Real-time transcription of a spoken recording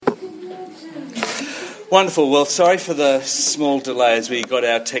Wonderful. Well, sorry for the small delay as we got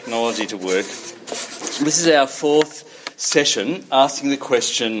our technology to work. This is our fourth session asking the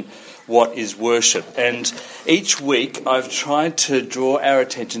question, what is worship? And each week I've tried to draw our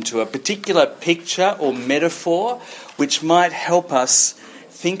attention to a particular picture or metaphor which might help us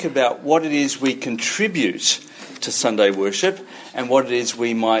think about what it is we contribute to Sunday worship and what it is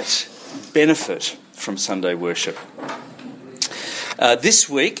we might benefit from Sunday worship. This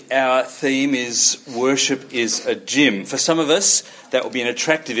week, our theme is worship is a gym. For some of us, that will be an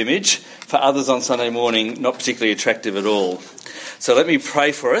attractive image. For others on Sunday morning, not particularly attractive at all. So let me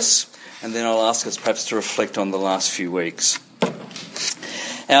pray for us, and then I'll ask us perhaps to reflect on the last few weeks.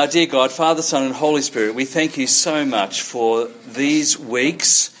 Our dear God, Father, Son and Holy Spirit, we thank you so much for these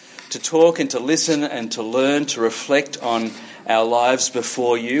weeks to talk and to listen and to learn, to reflect on our lives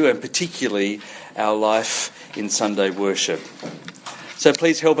before you, and particularly our life in Sunday worship. So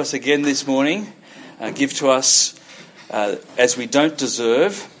please help us again this morning. Give to us, as we don't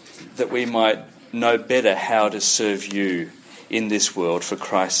deserve, that we might know better how to serve you in this world for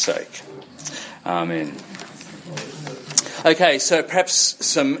Christ's sake. Amen. Okay, so perhaps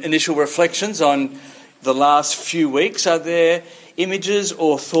some initial reflections on the last few weeks. Are there images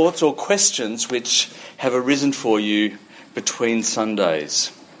or thoughts or questions which have arisen for you between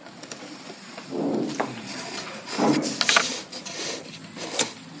Sundays?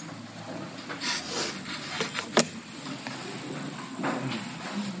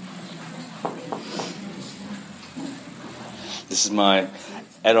 This is my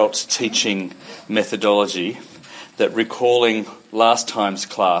adult teaching methodology, that recalling last time's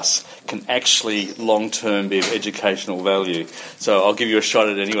class can actually long-term be of educational value. So I'll give you a shot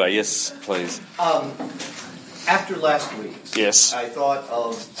at it anyway. Yes, please. After last week's, yes, I thought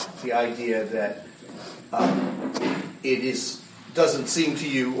of the idea that doesn't seem to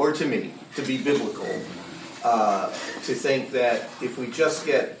you or to me to be biblical to think that if we just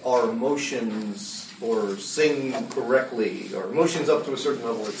get our emotions or sing correctly, or emotions up to a certain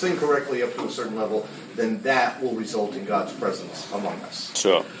level, or sing correctly up to a certain level, then that will result in God's presence among us.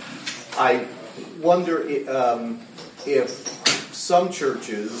 Sure. I wonder if some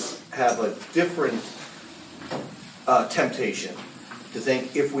churches have a different temptation to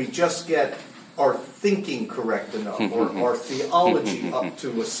think if we just get our thinking correct enough, or our theology up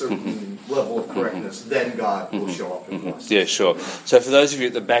to a certain level of correctness, then God will show up and bless us. Yeah, sure. So for those of you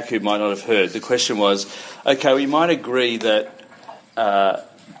at the back who might not have heard, the question was, okay, we might agree that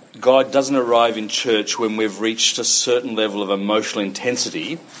God doesn't arrive in church when we've reached a certain level of emotional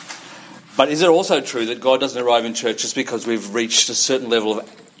intensity, but is it also true that God doesn't arrive in church just because we've reached a certain level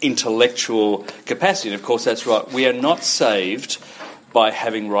of intellectual capacity? And of course that's right. We are not saved by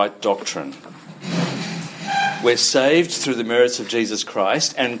having right doctrine. We're saved through the merits of Jesus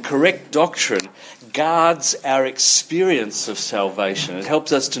Christ, and correct doctrine guards our experience of salvation. It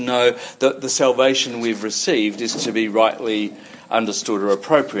helps us to know that the salvation we've received is to be rightly understood or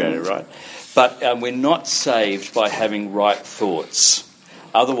appropriated, right? But we're not saved by having right thoughts.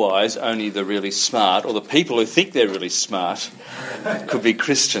 Otherwise, only the really smart, or the people who think they're really smart, could be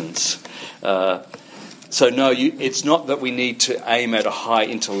Christians. So no, it's not that we need to aim at a high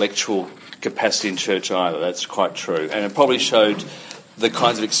intellectual capacity in church either. That's quite true. And it probably showed the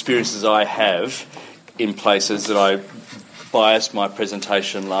kinds of experiences I have in places that I biased my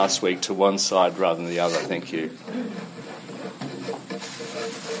presentation last week to one side rather than the other. Thank you.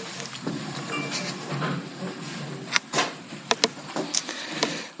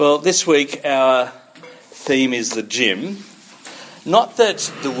 Well, this week our theme is the gym. Not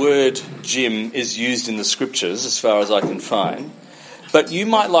that the word gym is used in the scriptures, as far as I can find, but you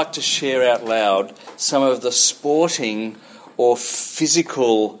might like to share out loud some of the sporting or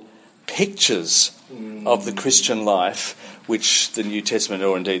physical pictures of the Christian life which the New Testament,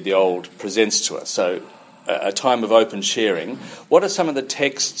 or indeed the Old, presents to us. So a time of open sharing. What are some of the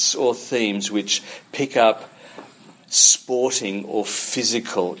texts or themes which pick up sporting or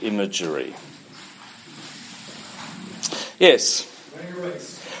physical imagery? Yes. Running a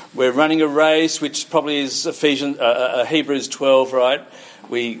race. We're running a race, which probably is Hebrews 12, right?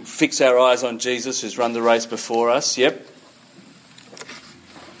 We fix our eyes on Jesus, who's run the race before us. Yep.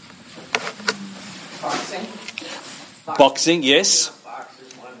 Boxing, yes.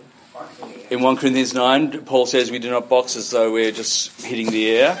 In 1 Corinthians 9, Paul says we do not box as though we're just hitting the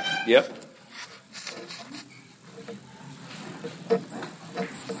air. Yep.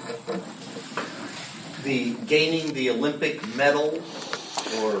 The gaining the Olympic medal,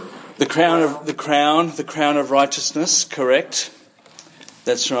 or the crown of righteousness, correct?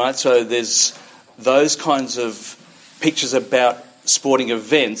 That's right. So there's those kinds of pictures about sporting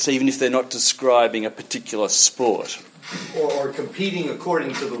events, even if they're not describing a particular sport. Or competing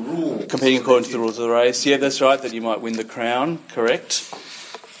according to the rules. Competing according to the rules of the race. Yeah, that's right, that you might win the crown, correct?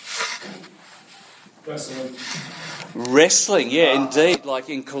 Wrestling, yeah, indeed. Like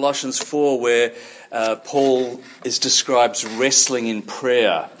in Colossians 4 where Paul describes wrestling in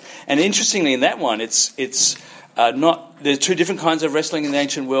prayer. And interestingly in that one, it's not... There's two different kinds of wrestling in the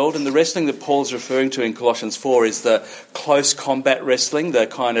ancient world, and the wrestling that Paul's referring to in Colossians 4 is the close combat wrestling, the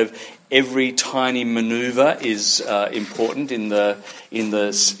kind of every tiny manoeuvre is important in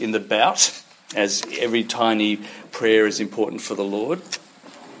the bout, as every tiny prayer is important for the Lord.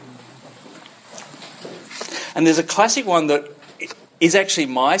 And there's a classic one that is actually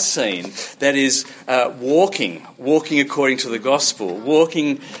my scene, that is walking according to the gospel,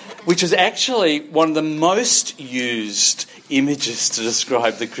 which is actually one of the most used images to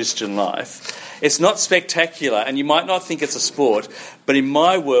describe the Christian life. It's not spectacular, and you might not think it's a sport, but in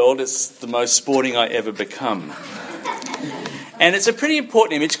my world it's the most sporting I ever become. And it's a pretty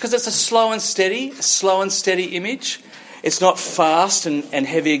important image because it's a slow and steady image. It's not fast and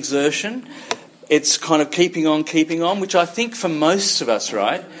heavy exertion. It's kind of keeping on, which I think for most of us,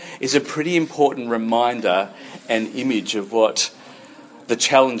 right, is a pretty important reminder and image of what the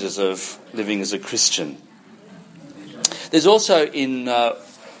challenges of living as a Christian. There's also in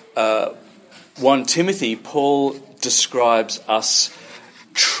 1 Timothy, Paul describes us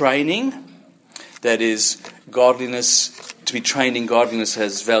training, that is, godliness. To be trained in godliness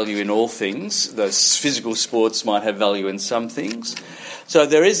has value in all things. Those physical sports might have value in some things. So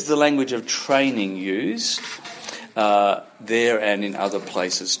there is the language of training used there and in other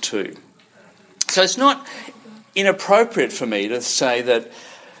places too. So it's not inappropriate for me to say that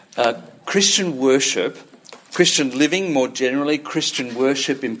Christian worship, Christian living more generally, Christian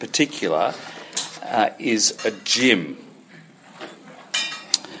worship in particular, is a gym.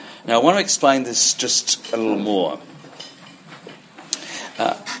 Now I want to explain this just a little more.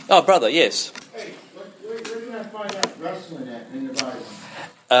 Brother, yes. Hey, where can I find out wrestling at in the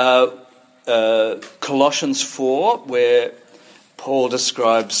Bible? Colossians 4, where Paul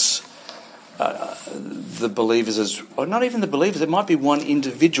describes the believers as, or not even the believers, it might be one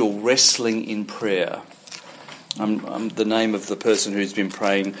individual wrestling in prayer. The name of the person who's been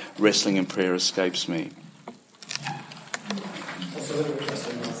praying wrestling in prayer escapes me.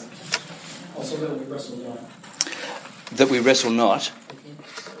 Also that we wrestle not. That we wrestle not?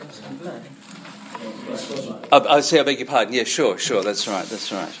 I see, I beg your pardon. Yeah, sure, that's right.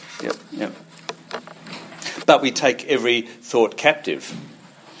 Yep. But we take every thought captive,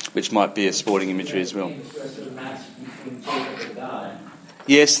 which might be a sporting imagery as well.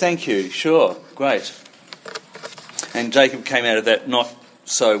 Yes, thank you. Sure, great. And Jacob came out of that not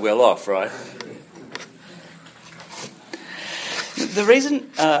so well off, right? The reason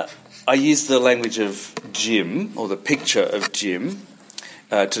I use the language of gym, or the picture of gym,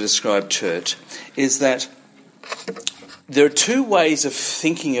 to describe church, is that there are two ways of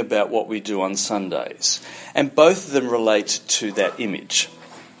thinking about what we do on Sundays, and both of them relate to that image.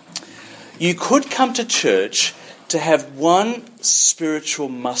 You could come to church to have one spiritual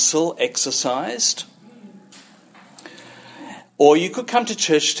muscle exercised, or you could come to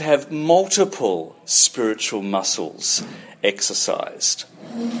church to have multiple spiritual muscles exercised.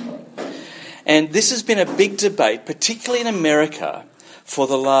 And this has been a big debate, particularly in America, for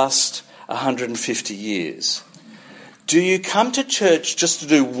the last 150 years. Do you come to church just to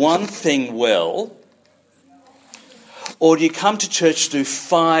do one thing well, or do you come to church to do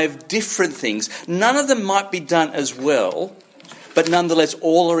 5 different things? None of them might be done as well, but nonetheless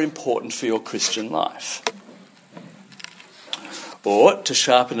all are important for your Christian life. Or, to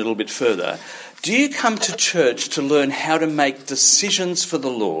sharpen a little bit further, do you come to church to learn how to make decisions for the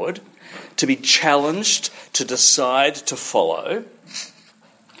Lord, to be challenged, to decide, to follow?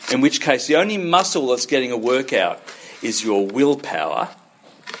 In which case the only muscle that's getting a workout is your willpower.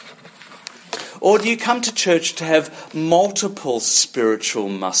 Or do you come to church to have multiple spiritual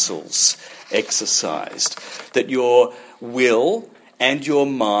muscles exercised, that your will and your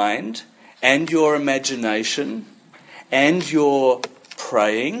mind and your imagination and your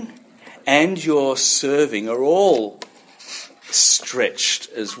praying and your serving are all stretched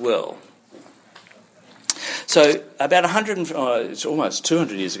as well? So about it's almost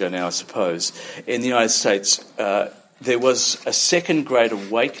 200 years ago now, I suppose, in the United States, there was a second great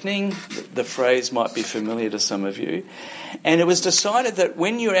awakening. The phrase might be familiar to some of you. And it was decided that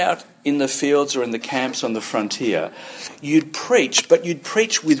when you're out in the fields or in the camps on the frontier, you'd preach, but you'd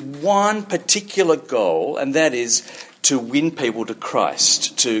preach with one particular goal, and that is to win people to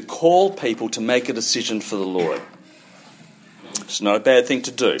Christ, to call people to make a decision for the Lord. It's not a bad thing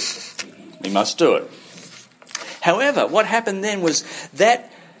to do. We must do it. However, what happened then was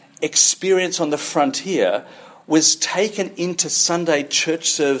that experience on the frontier was taken into Sunday church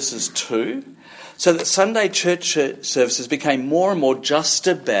services too, so that Sunday church services became more and more just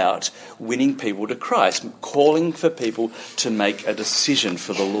about winning people to Christ, calling for people to make a decision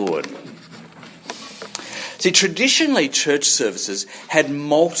for the Lord. See, traditionally church services had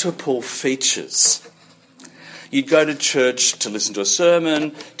multiple features. You'd go to church to listen to a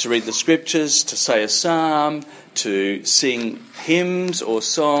sermon, to read the scriptures, to say a psalm, to sing hymns or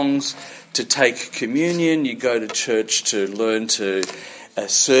songs, to take communion. You go to church to learn to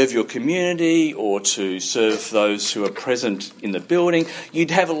serve your community or to serve those who are present in the building.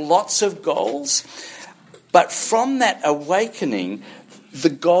 You'd have lots of goals. But from that awakening, the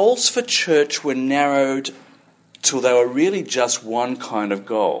goals for church were narrowed till they were really just one kind of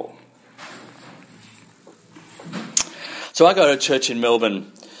goal. So I go to a church in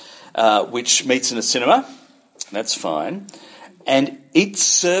Melbourne which meets in a cinema. That's fine. And its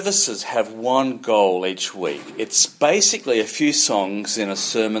services have one goal each week. It's basically a few songs in a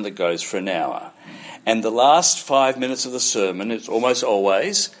sermon that goes for an hour. And the last 5 minutes of the sermon is almost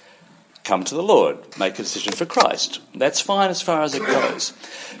always come to the Lord, make a decision for Christ. That's fine as far as it goes.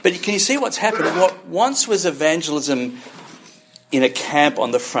 But can you see what's happened? What once was evangelism in a camp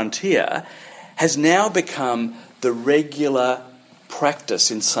on the frontier has now become the regular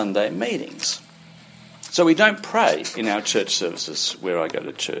practice in Sunday meetings. So we don't pray in our church services where I go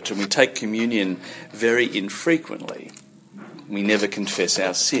to church, and we take communion very infrequently. We never confess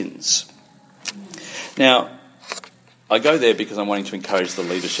our sins. Now, I go there because I'm wanting to encourage the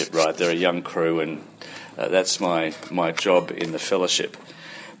leadership, right? They're a young crew, and that's my job in the fellowship.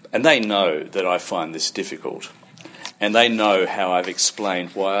 And they know that I find this difficult. And they know how I've explained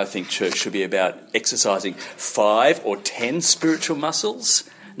why I think church should be about exercising 5 or 10 spiritual muscles,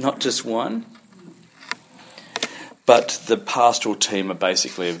 not just one. But the pastoral team are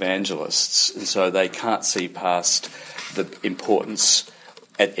basically evangelists, and so they can't see past the importance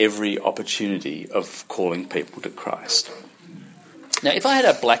at every opportunity of calling people to Christ. Now, if I had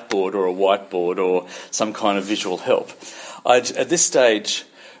a blackboard or a whiteboard or some kind of visual help, I'd, at this stage,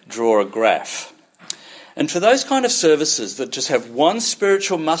 draw a graph. And for those kind of services that just have one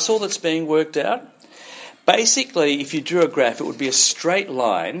spiritual muscle that's being worked out, basically, if you drew a graph, it would be a straight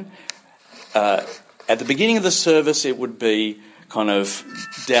line. At the beginning of the service, it would be kind of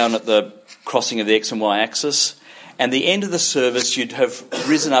down at the crossing of the X and Y axis. And the end of the service, you'd have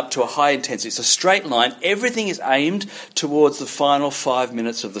risen up to a high intensity. It's a straight line. Everything is aimed towards the final 5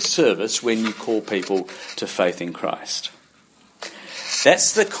 minutes of the service when you call people to faith in Christ.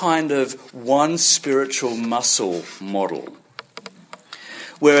 That's the kind of one spiritual muscle model.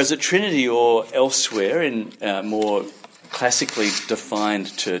 Whereas at Trinity or elsewhere in more classically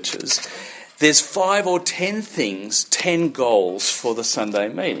defined churches, there's 5 or 10 things, 10 goals for the Sunday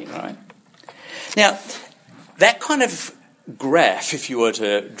meeting, right? Now, that kind of graph, if you were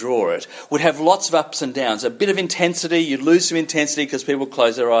to draw it, would have lots of ups and downs. A bit of intensity, you'd lose some intensity because people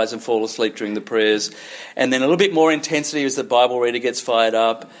close their eyes and fall asleep during the prayers. And then a little bit more intensity as the Bible reader gets fired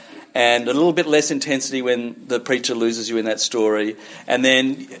up. And a little bit less intensity when the preacher loses you in that story.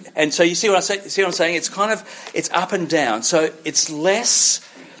 And so you see what I'm saying? It's kind of, it's up and down. So it's less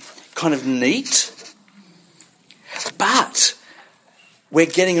kind of neat, but we're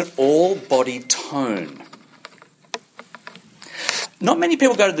getting an all-body tone. Not many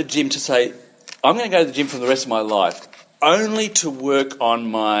people go to the gym to say, I'm going to go to the gym for the rest of my life, only to work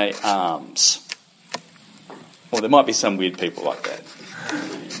on my arms. Well, there might be some weird people like that.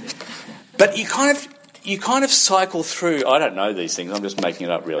 But you kind of cycle through, I don't know these things, I'm just making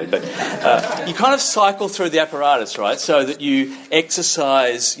it up really, but you kind of cycle through the apparatus, right, so that you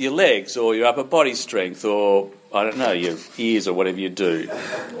exercise your legs or your upper body strength or, I don't know, your ears or whatever you do.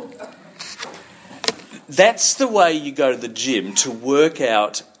 That's the way you go to the gym to work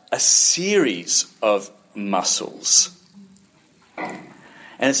out a series of muscles.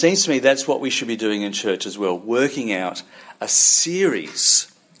 And it seems to me that's what we should be doing in church as well, working out a series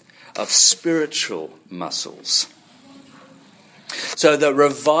of spiritual muscles. So the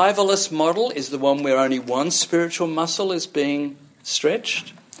revivalist model is the one where only one spiritual muscle is being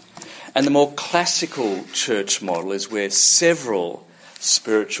stretched. And the more classical church model is where several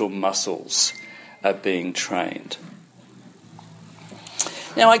spiritual muscles are being trained.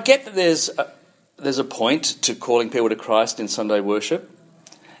 Now, I get that there's a point to calling people to Christ in Sunday worship,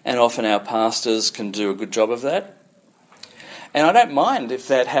 and often our pastors can do a good job of that. And I don't mind if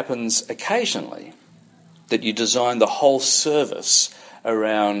that happens occasionally, that you design the whole service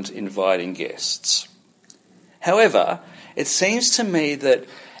around inviting guests. However, it seems to me that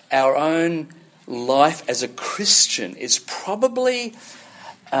our own life as a Christian is probably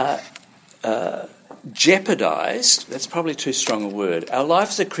jeopardized. That's probably too strong a word. Our life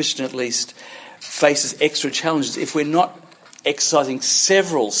as a Christian at least faces extra challenges if we're not exercising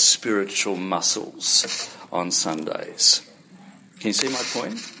several spiritual muscles on Sundays. Can you see my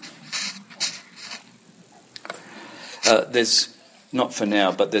point? There's, not for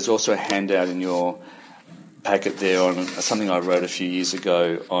now, but there's also a handout in your packet there on something I wrote a few years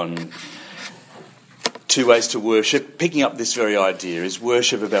ago on 2 ways to worship. Picking up this very idea, is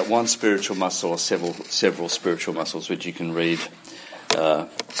worship about one spiritual muscle or several spiritual muscles, which you can read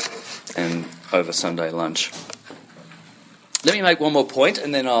and over Sunday lunch. Let me make one more point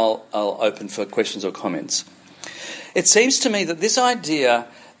and then I'll open for questions or comments. It seems to me that this idea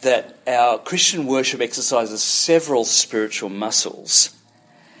that our Christian worship exercises several spiritual muscles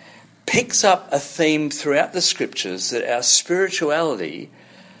picks up a theme throughout the Scriptures that our spirituality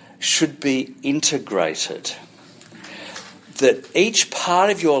should be integrated. That each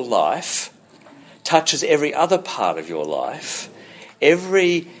part of your life touches every other part of your life.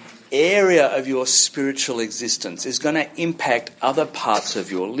 Every area of your spiritual existence is going to impact other parts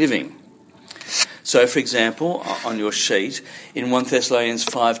of your living. So, for example, on your sheet, in 1 Thessalonians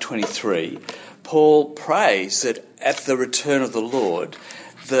 5:23, Paul prays that at the return of the Lord,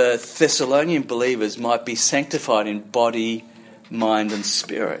 the Thessalonian believers might be sanctified in body, mind and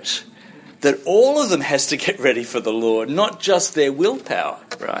spirit. That all of them has to get ready for the Lord, not just their willpower,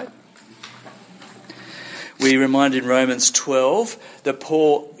 right? We remind in Romans 12 that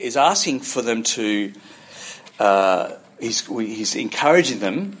Paul is asking for them to, he's encouraging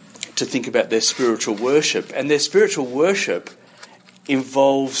them to think about their spiritual worship. And their spiritual worship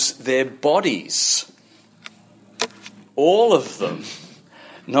involves their bodies. All of them,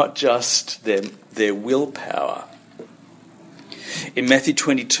 not just their willpower. In Matthew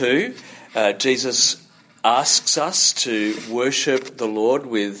 22, Jesus asks us to worship the Lord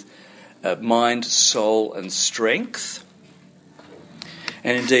with mind, soul and strength.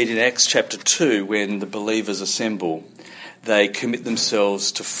 And indeed in Acts chapter 2, when the believers assemble, they commit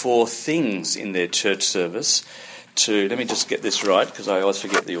themselves to 4 things in their church service. Let me just get this right because I always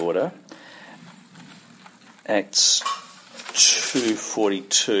forget the order. Acts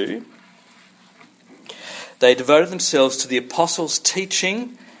 2:42. They devoted themselves to the apostles'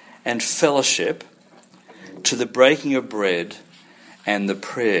 teaching and fellowship, to the breaking of bread and the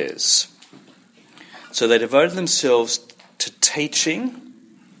prayers. So they devoted themselves to teaching,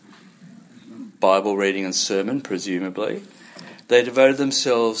 Bible reading and sermon, presumably. They devoted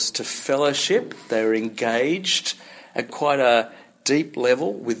themselves to fellowship. They were engaged at quite a deep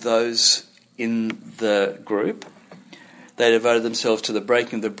level with those in the group. They devoted themselves to the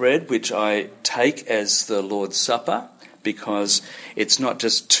breaking of the bread, which I take as the Lord's Supper, because it's not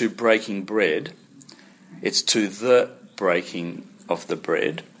just to breaking bread, it's to the breaking of the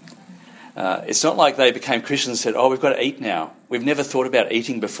bread. It's not like they became Christians and said, oh, we've got to eat now. We've never thought about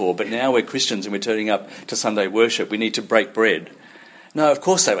eating before, but now we're Christians and we're turning up to Sunday worship. We need to break bread. No, of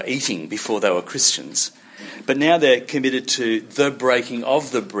course they were eating before they were Christians. But now they're committed to the breaking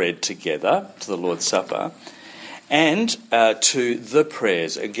of the bread together, to the Lord's Supper, and to the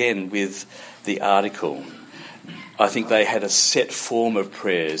prayers, again with the article. I think they had a set form of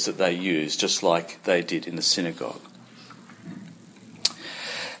prayers that they used, just like they did in the synagogue.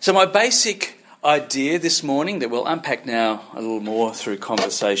 So my basic idea this morning, that we'll unpack now a little more through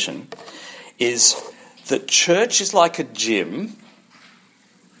conversation, is that church is like a gym.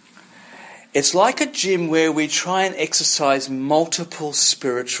 It's like a gym where we try and exercise multiple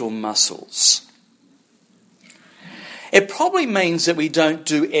spiritual muscles. It probably means that we don't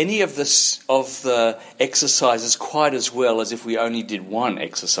do any of the exercises quite as well as if we only did one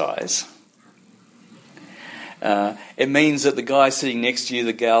exercise. It means that the guy sitting next to you,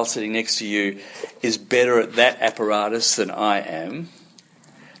 the gal sitting next to you, is better at that apparatus than I am.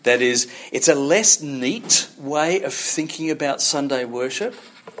 That is, it's a less neat way of thinking about Sunday worship,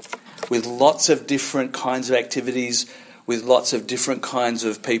 with lots of different kinds of activities, with lots of different kinds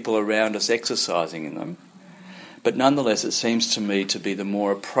of people around us exercising in them. But nonetheless, it seems to me to be the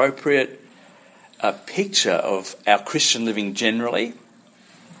more appropriate picture of our Christian living generally,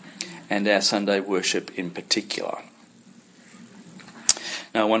 and our Sunday worship in particular.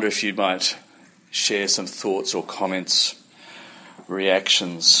 Now I wonder if you might share some thoughts or comments,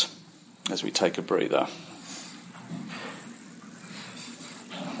 reactions, as we take a breather.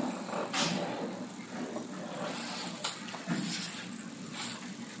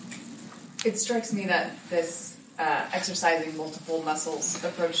 It strikes me that this exercising multiple muscles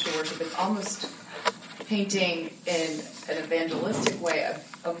approach to worship is almost painting in an evangelistic way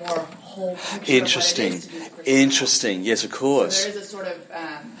a more whole picture Interesting. of what it is to be a Christian. Interesting. Yes, of course. So there is a sort of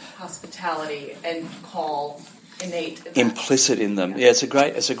hospitality and call innate in that. Implicit in them. Yeah,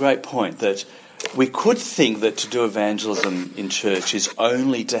 it's a great point that we could think that to do evangelism in church is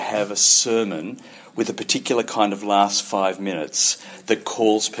only to have a sermon with a particular kind of last 5 minutes that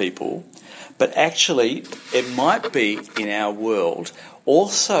calls people. But actually, it might be in our world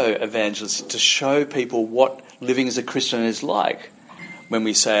also evangelism to show people what living as a Christian is like. When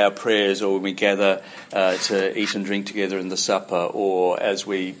we say our prayers, or when we gather to eat and drink together in the supper, or as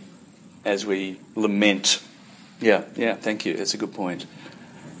we lament. Yeah, thank you. That's a good point.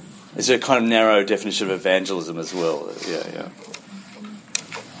 It's a kind of narrow definition of evangelism as well. Yeah.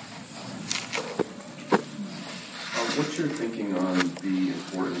 What's your thinking on the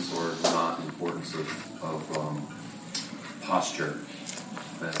importance or not importance of posture?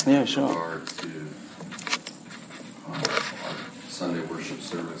 Yeah, sure. In regard to our Sunday worship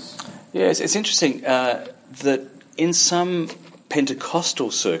service. Yes, it's interesting that in some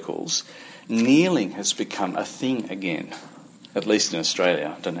Pentecostal circles, kneeling has become a thing again, at least in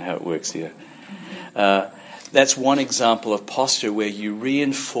Australia. I don't know how it works here. That's one example of posture where you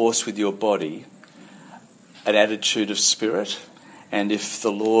reinforce with your body an attitude of spirit, and if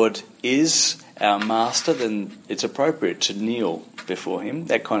the Lord is our master, then it's appropriate to kneel before him,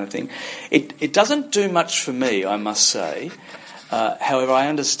 that kind of thing. It doesn't do much for me, I must say. However, I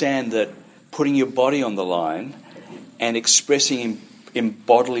understand that putting your body on the line and expressing in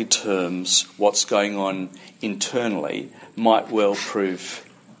bodily terms what's going on internally might well prove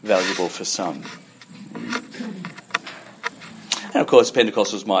valuable for some. And of course,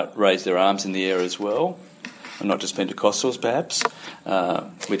 Pentecostals might raise their arms in the air as well, and not just Pentecostals perhaps,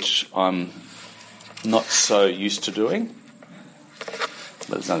 which I'm not so used to doing,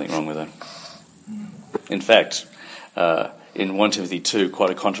 but there's nothing wrong with it. In fact, in 1 Timothy 2, quite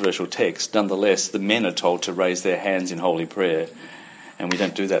a controversial text, nonetheless, the men are told to raise their hands in holy prayer, and we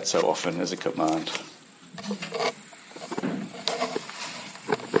don't do that so often as a command.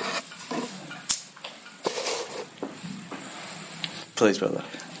 Please, brother.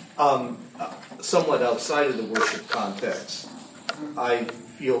 Somewhat outside of the worship context, I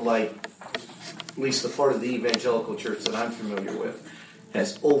feel like at least the part of the evangelical church that I'm familiar with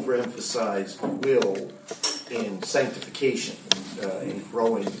has overemphasized will in sanctification, in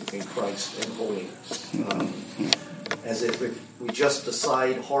growing in Christ and holiness. As if we just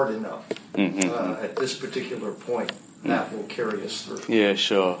decide hard enough at this particular point, that will carry us through. Yeah,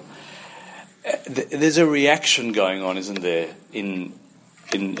 sure. There's a reaction going on, isn't there, in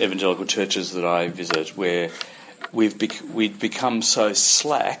evangelical churches that I visit, where we've become so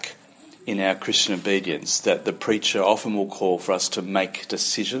slack in our Christian obedience that the preacher often will call for us to make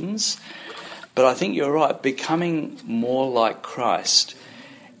decisions. But I think you're right, becoming more like Christ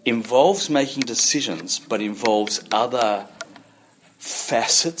involves making decisions, but involves other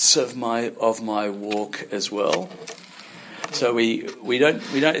facets of my walk as well. So we don't.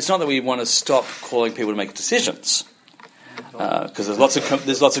 It's not that we want to stop calling people to make decisions, because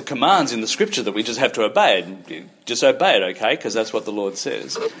there's lots of commands in the Scripture that we just have to obey. Just obey it, okay? Because that's what the Lord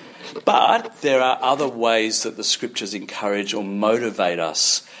says. But there are other ways that the Scriptures encourage or motivate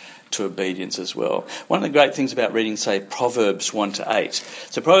us to obedience as well. One of the great things about reading, say, Proverbs 1 to 8.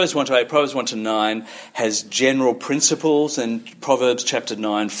 So Proverbs 1 to 8, Proverbs 1 to 9 has general principles, and Proverbs chapter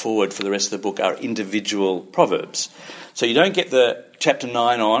 9 forward for the rest of the book are individual proverbs. So you don't get the chapter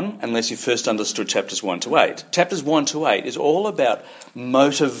 9 on unless you first understood chapters 1 to 8. Chapters 1 to 8 is all about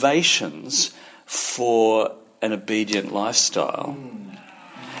motivations for an obedient lifestyle.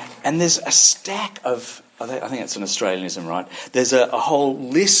 And there's a stack of, I think that's an Australianism, right? There's a whole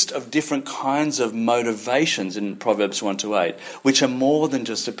list of different kinds of motivations in Proverbs 1 to 8, which are more than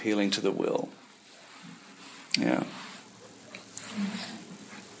just appealing to the will. Yeah.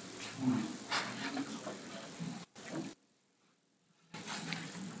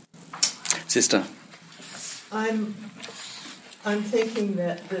 Sister. I'm thinking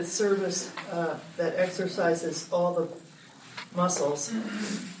that the service that exercises all the muscles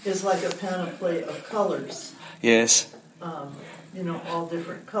is like a panoply of colors. Yes. All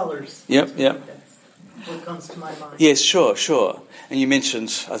different colors. Yep. That's what comes to my mind. Yes, sure. And you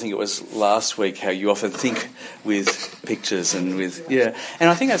mentioned, I think it was last week, how you often think with pictures and with... Yeah. And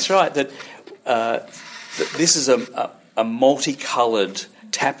I think that's right, that this is a multicoloured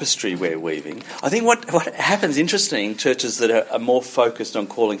tapestry we're weaving. I think what happens, interesting, in churches that are more focused on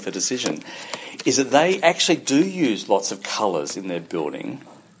calling for decision, is that they actually do use lots of colours in their building,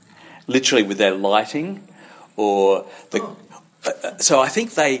 literally with their lighting, or the. So I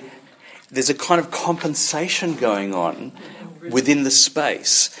think there's a kind of compensation going on within the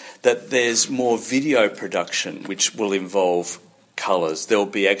space, that there's more video production which will involve colours. There'll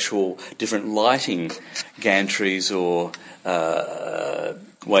be actual different lighting gantries or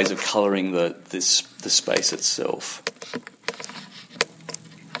ways of colouring the space itself.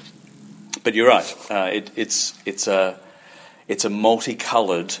 But you're right. It's a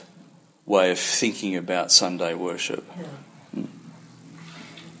multicoloured way of thinking about Sunday worship. Yeah.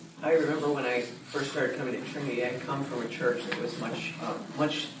 I remember when I first started coming to Trinity, I'd come from a church that was much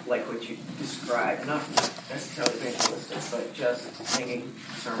like what you described, not necessarily evangelistic, but just singing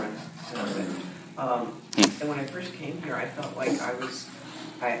sermon. And when I first came here, I felt like I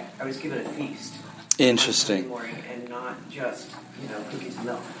was given a feast. Interesting. On Sunday morning, and not just cookies and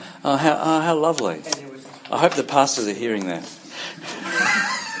milk. Oh, how lovely! And there was I hope the pastors are hearing that. I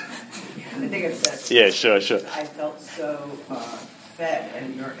think I've said. Yeah, sure. I felt so fed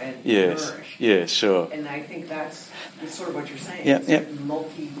and Yes. nourished. Yeah, sure. And I think that's sort of what you're saying. Yeah, It's yeah.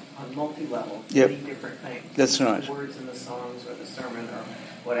 multi-level, Yep. many different things. That's right. The words in the songs or the sermon or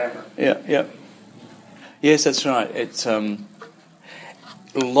whatever. Yeah. Yes, that's right. It's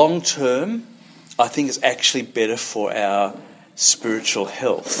long term. I think it's actually better for our spiritual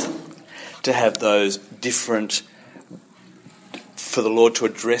health to have those different, for the Lord to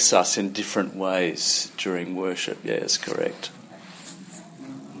address us in different ways during worship. Yes, correct.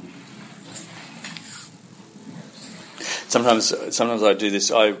 Sometimes I do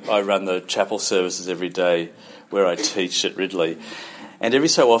this. I run the chapel services every day where I teach at Ridley. And every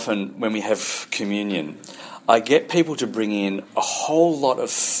so often when we have communion, I get people to bring in a whole lot of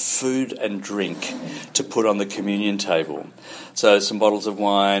food and drink to put on the communion table. So some bottles of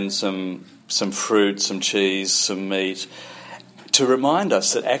wine, some fruit, some cheese, some meat, to remind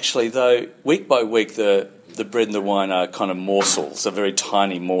us that actually, though week by week the bread and the wine are kind of morsels, are very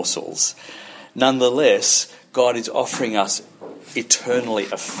tiny morsels, nonetheless God is offering us eternally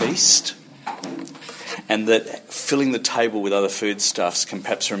a feast, and that filling the table with other foodstuffs can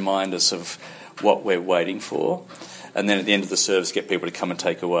perhaps remind us of what we're waiting for, and then at the end of the service get people to come and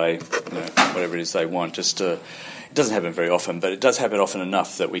take away whatever it is they want. It doesn't happen very often, but it does happen often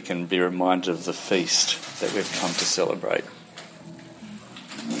enough that we can be reminded of the feast that we've come to celebrate.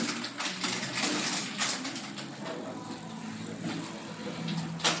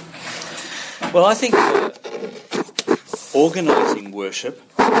 Well, I think organising worship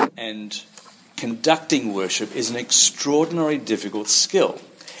and conducting worship is an extraordinarily difficult skill,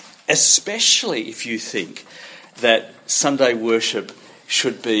 especially if you think that Sunday worship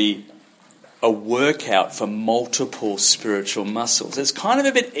should be a workout for multiple spiritual muscles. It's kind of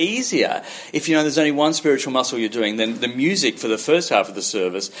a bit easier if you know there's only one spiritual muscle you're doing, then the music for the first half of the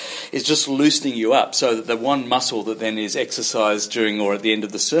service is just loosening you up so that the one muscle that then is exercised during or at the end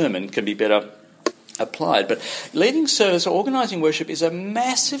of the sermon can be better applied. But leading service or organising worship is a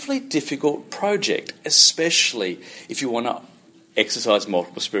massively difficult project, especially if you want to exercise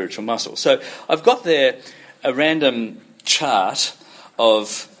multiple spiritual muscles. So I've got there a random chart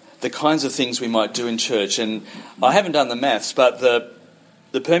of the kinds of things we might do in church, and I haven't done the maths, but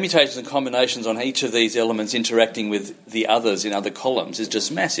the permutations and combinations on each of these elements interacting with the others in other columns is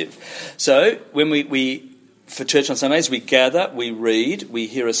just massive. So when we for church on Sundays, we gather, we read, we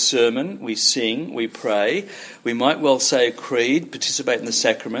hear a sermon, we sing, we pray. We might well say a creed, participate in the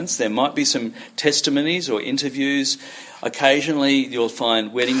sacraments. There might be some testimonies or interviews. Occasionally you'll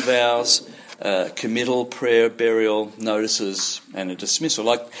find wedding vows, committal, prayer, burial, notices, and a dismissal.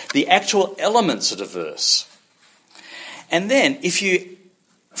 Like the actual elements are diverse. And then if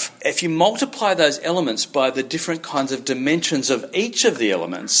you multiply those elements by the different kinds of dimensions of each of the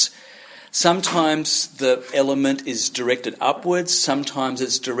elements, sometimes the element is directed upwards, sometimes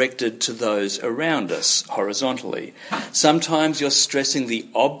it's directed to those around us horizontally. Sometimes you're stressing the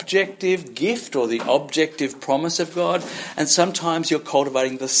objective gift or the objective promise of God, and sometimes you're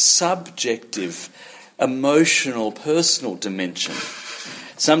cultivating the subjective, emotional, personal dimension.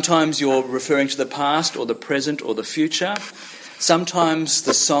 Sometimes you're referring to the past or the present or the future. Sometimes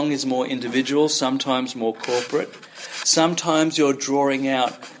the song is more individual, sometimes more corporate. Sometimes you're drawing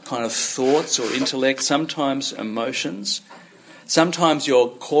out kind of thoughts or intellect, sometimes emotions. Sometimes you're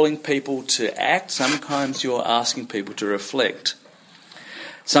calling people to act, sometimes you're asking people to reflect.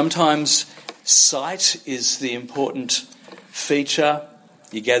 Sometimes sight is the important feature.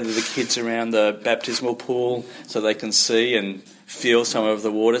 You gather the kids around the baptismal pool so they can see and feel some of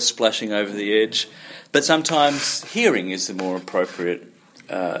the water splashing over the edge. But sometimes hearing is the more appropriate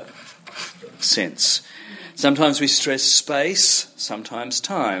sense. Sometimes we stress space, sometimes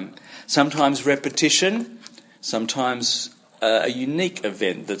time, sometimes repetition, sometimes a unique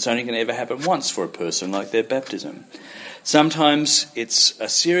event that's only going to ever happen once for a person, like their baptism. Sometimes it's a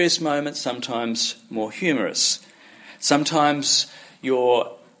serious moment, sometimes more humorous. Sometimes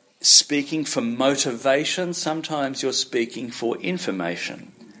you're speaking for motivation, sometimes you're speaking for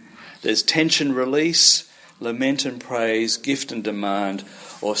information. There's tension release, lament and praise, gift and demand,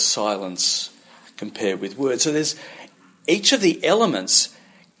 or silence compared with words. So there's each of the elements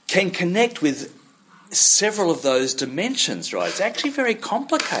can connect with several of those dimensions, right? It's actually very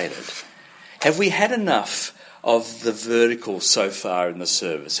complicated. Have we had enough of the vertical so far in the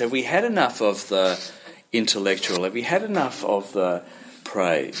service? Have we had enough of the intellectual? Have we had enough of the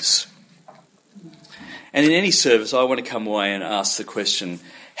praise? And in any service, I want to come away and ask the question,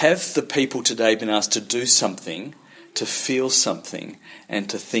 have the people today been asked to do something, to feel something, and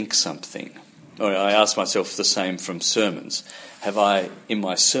to think something? Or I ask myself the same from sermons. Have I, in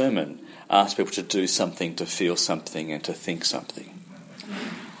my sermon, asked people to do something, to feel something, and to think something?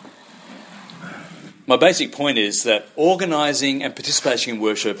 My basic point is that organising and participating in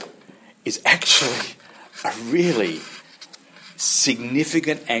worship is actually a really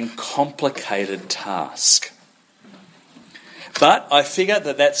significant and complicated task. But I figure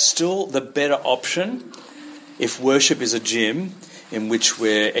that that's still the better option if worship is a gym in which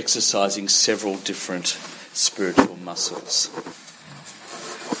we're exercising several different spiritual muscles.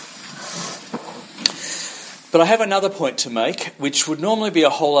 But I have another point to make, which would normally be a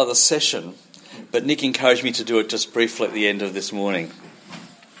whole other session, but Nick encouraged me to do it just briefly at the end of this morning.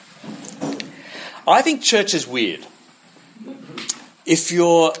 I think church is weird. If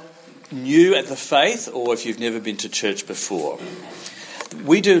you're new at the faith or if you've never been to church before,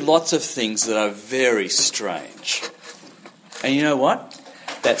 we do lots of things that are very strange. And you know what?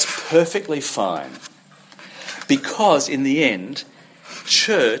 That's perfectly fine. Because in the end,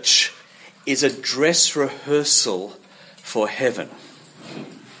 church is a dress rehearsal for heaven.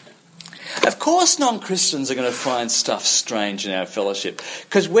 Of course non-Christians are going to find stuff strange in our fellowship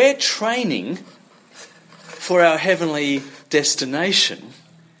because we're training for our heavenly destination.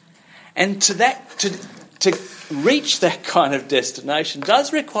 And to reach that kind of destination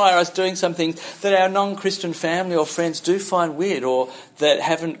does require us doing some things that our non-Christian family or friends do find weird or that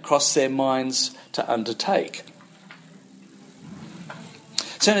haven't crossed their minds to undertake.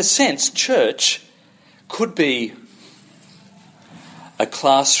 So in a sense, church could be a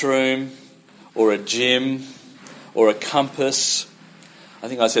classroom or a gym or a compass. I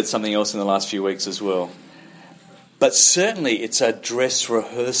think I said something else in the last few weeks as well. But certainly it's a dress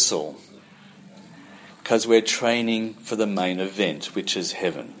rehearsal because we're training for the main event, which is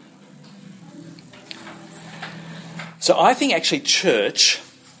heaven. So I think actually church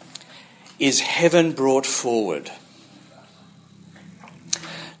is heaven brought forward.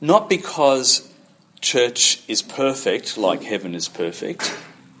 Not because church is perfect, like heaven is perfect.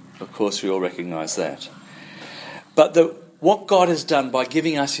 Of course, we all recognise that. But what God has done by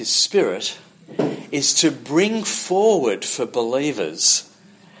giving us His Spirit is to bring forward for believers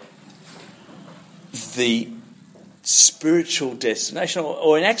the spiritual destination.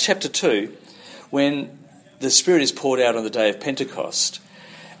 Or in Acts chapter 2, when the Spirit is poured out on the day of Pentecost,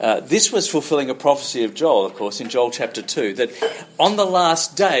 this was fulfilling a prophecy of Joel, of course, in Joel chapter 2, that on the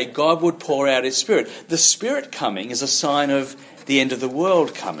last day God would pour out His Spirit. The Spirit coming is a sign of the end of the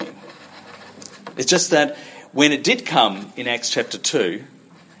world coming. It's just that when it did come in Acts chapter 2,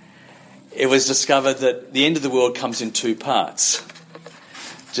 it was discovered that the end of the world comes in two parts.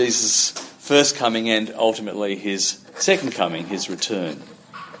 Jesus' first coming and ultimately His second coming, His return.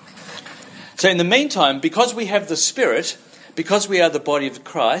 So in the meantime, because we have the Spirit, because we are the body of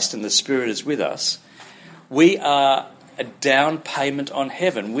Christ and the Spirit is with us, we are a down payment on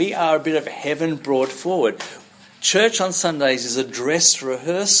heaven. We are a bit of heaven brought forward. Church on Sundays is a dress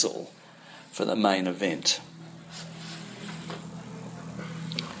rehearsal for the main event.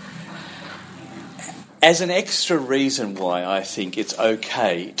 As an extra reason why I think it's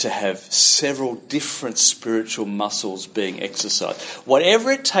okay to have several different spiritual muscles being exercised.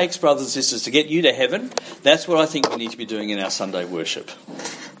 Whatever it takes, brothers and sisters, to get you to heaven, that's what I think we need to be doing in our Sunday worship.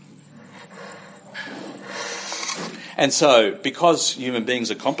 And so, because human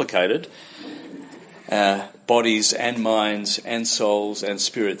beings are complicated, bodies and minds and souls and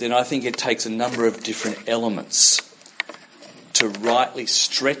spirit, then I think it takes a number of different elements to rightly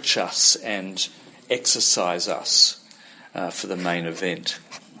stretch us and exercise us for the main event.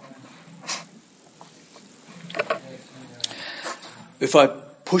 If I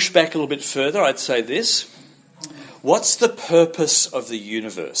push back a little bit further, I'd say this. What's the purpose of the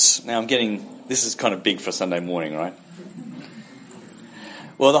universe? Now this is kind of big for Sunday morning, right?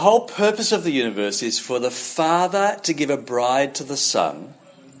 Well, the whole purpose of the universe is for the Father to give a bride to the Son,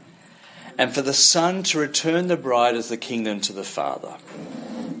 and for the Son to return the bride as the kingdom to the Father.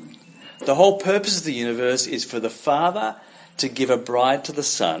 The whole purpose of the universe is for the Father to give a bride to the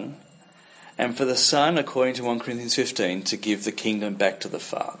Son, and for the Son, according to 1 Corinthians 15, to give the kingdom back to the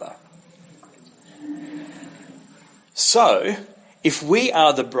Father. So, if we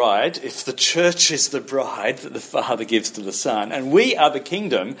are the bride, if the church is the bride that the Father gives to the Son, and we are the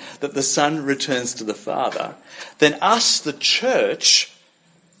kingdom that the Son returns to the Father, then us, the church,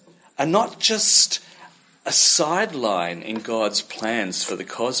 are not just a sideline in God's plans for the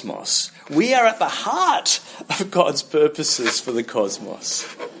cosmos. We are at the heart of God's purposes for the cosmos.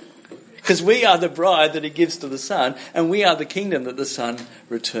 Because we are the bride that he gives to the Son, and we are the kingdom that the Son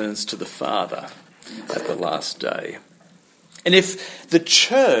returns to the Father at the last day. And if the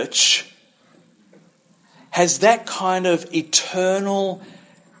church has that kind of eternal,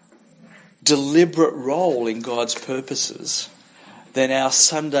 deliberate role in God's purposes, then our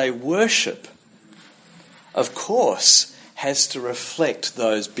Sunday worship, of course, has to reflect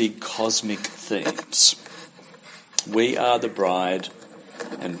those big cosmic themes. We are the bride,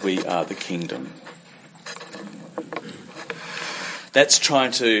 and we are the kingdom. That's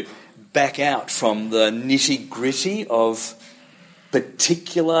trying to back out from the nitty-gritty of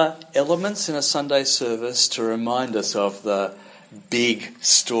particular elements in a Sunday service to remind us of the big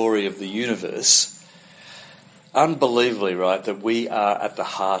story of the universe. Unbelievably, right, that we are at the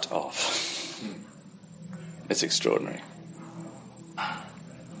heart of. It's extraordinary.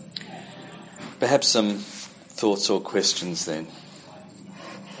 Perhaps some thoughts or questions then.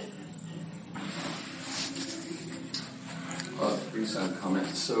 Brief comment.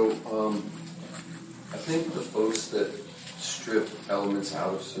 So, I think the folks that strip elements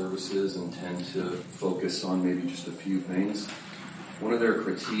out of services and tend to focus on maybe just a few things, one of their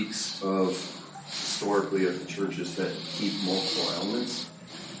critiques of historically of the churches that keep multiple elements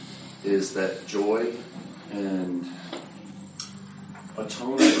is that joy and a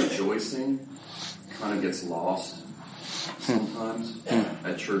tone of rejoicing kind of gets lost sometimes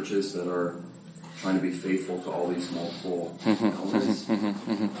at churches that are trying to be faithful to all these multiple elements.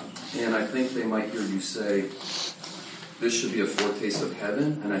 And I think they might hear you say, this should be a foretaste of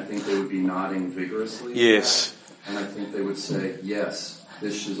heaven, and I think they would be nodding vigorously. Yes. And I think they would say, yes,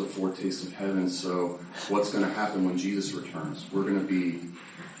 this is a foretaste of heaven, so what's going to happen when Jesus returns? We're going to be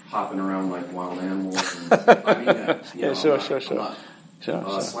hopping around like wild animals. And, I mean that. Sure. I'm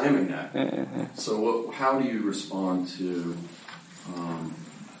not slamming that. Yeah. So how do you respond to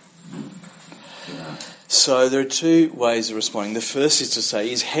that? So there are two ways of responding. The first is to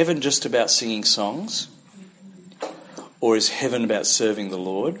say, is heaven just about singing songs? Or is heaven about serving the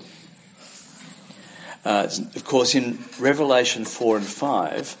Lord? Of course, in Revelation 4 and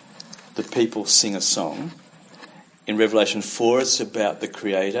 5, the people sing a song. In Revelation 4, it's about the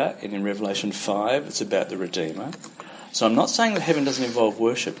Creator. And in Revelation 5, it's about the Redeemer. So I'm not saying that heaven doesn't involve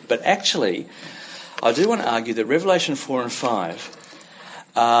worship. But actually, I do want to argue that Revelation 4 and 5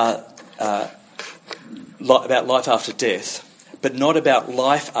 are about life after death, but not about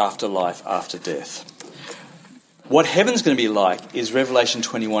life after death. What heaven's going to be like is Revelation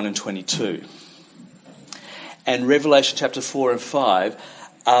 21 and 22. And Revelation chapter 4 and 5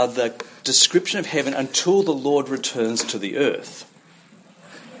 are the description of heaven until the Lord returns to the earth.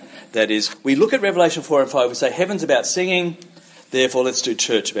 That is, we look at Revelation 4 and 5, we say heaven's about singing, therefore let's do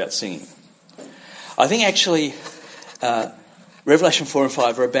church about singing. I think actually Revelation 4 and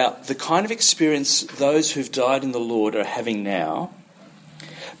 5 are about the kind of experience those who've died in the Lord are having now.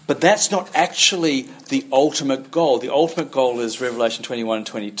 But that's not actually the ultimate goal. The ultimate goal is Revelation 21 and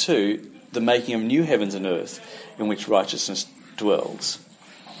 22, the making of new heavens and earth in which righteousness dwells.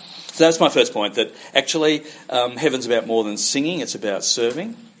 So that's my first point, that actually heaven's about more than singing, it's about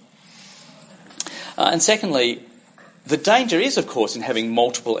serving. And secondly, the danger is, of course, in having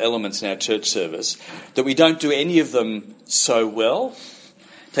multiple elements in our church service, that we don't do any of them so well.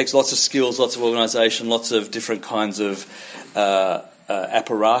 It takes lots of skills, lots of organisation, lots of different kinds of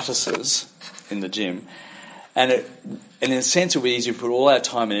apparatuses in the gym. And in a sense, it would be easier to put all our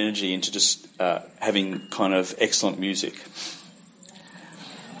time and energy into just having kind of excellent music.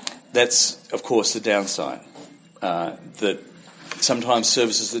 That's, of course, the downside. That sometimes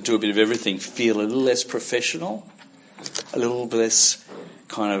services that do a bit of everything feel a little less professional, a little less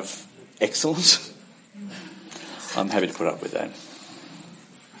kind of excellent. I'm happy to put up with that.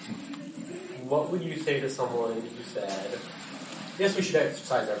 What would you say to someone who said, yes, we should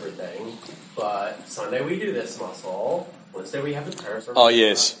exercise everything, but Sunday we do this muscle, Wednesday we have the prayer service. Oh,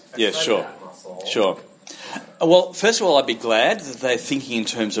 yes, sure. Muscle. Sure. Well, first of all, I'd be glad that they're thinking in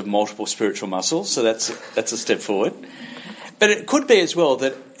terms of multiple spiritual muscles, so that's a step forward. But it could be as well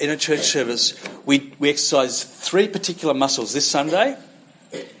that in a church service we exercise 3 particular muscles this Sunday,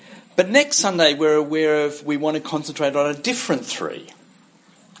 but next Sunday we're aware of we want to concentrate on a different 3.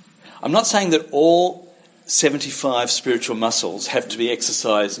 I'm not saying that all 75 spiritual muscles have to be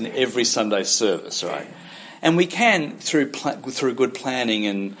exercised in every Sunday service, right? And we can, through good planning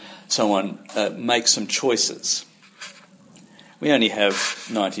and so on, make some choices. We only have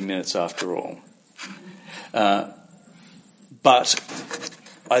 90 minutes after all. But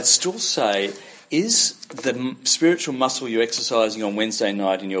I'd still say, is the spiritual muscle you're exercising on Wednesday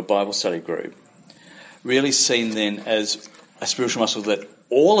night in your Bible study group really seen then as a spiritual muscle that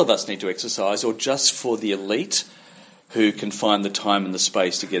all of us need to exercise, or just for the elite who can find the time and the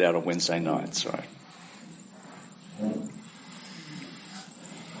space to get out on Wednesday nights, right?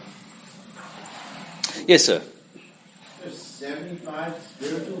 Yes, sir. There's 75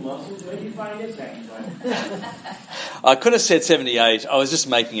 spiritual muscles. Where do you find this at? I could have said 78. I was just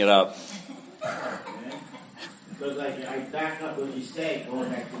making it up. Because I back up what you say, going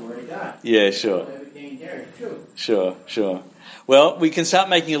back to the Word of God. Yeah, sure. Everything there is true. Sure. Well, we can start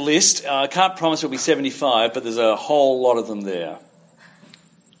making a list. I can't promise it'll be 75, but there's a whole lot of them there.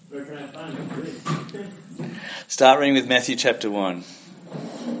 Where can I find them? Start reading with Matthew chapter 1.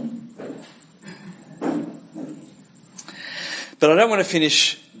 But I don't want to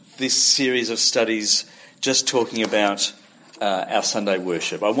finish this series of studies just talking about our Sunday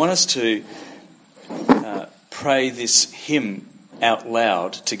worship. I want us to pray this hymn out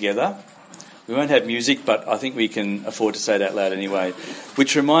loud together. We won't have music, but I think we can afford to say it out loud anyway,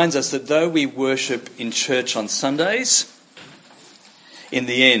 which reminds us that though we worship in church on Sundays, in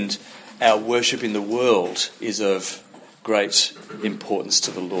the end, our worship in the world is of great importance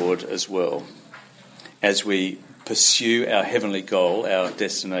to the Lord as well, as we pursue our heavenly goal, our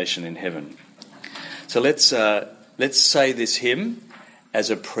destination in heaven. So let's say this hymn as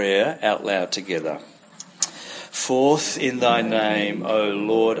a prayer out loud together. Forth in thy name, O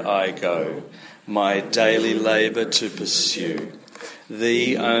Lord, I go, my daily labour to pursue.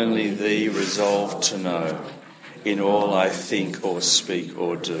 Thee, only thee, resolved to know, in all I think or speak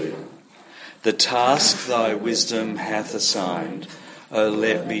or do. The task thy wisdom hath assigned, O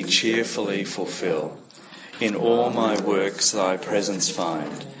let me cheerfully fulfil. In all my works thy presence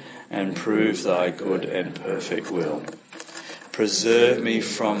find, and prove thy good and perfect will. Preserve me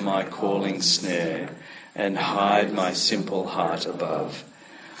from my calling snare, and hide my simple heart above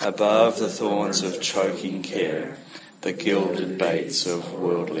the thorns of choking care, the gilded baits of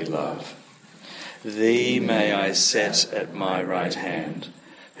worldly love. Thee may I set at my right hand,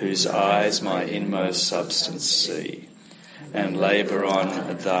 whose eyes my inmost substance see, and labour on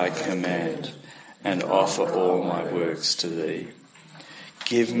at thy command, and offer all my works to thee.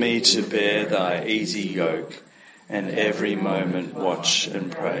 Give me to bear thy easy yoke, and every moment watch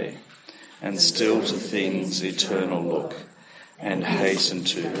and pray, and still to things eternal look, and hasten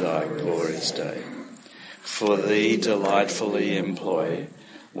to thy glorious day. For thee delightfully employ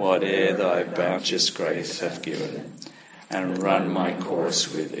whate'er thy bounteous grace hath given, and run my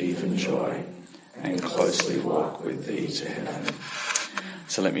course with even joy, and closely walk with thee to heaven.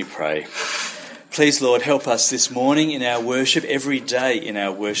 So let me pray. Please, Lord, help us this morning in our worship, every day in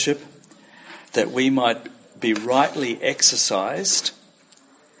our worship, that we might be rightly exercised,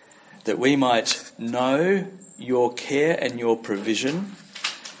 that we might know your care and your provision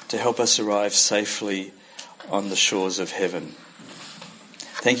to help us arrive safely on the shores of heaven.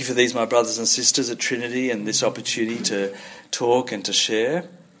 Thank you for these, my brothers and sisters at Trinity, and this opportunity to talk and to share.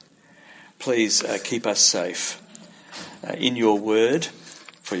 Please keep us safe in your word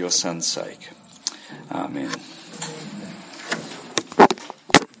for your Son's sake. Amen.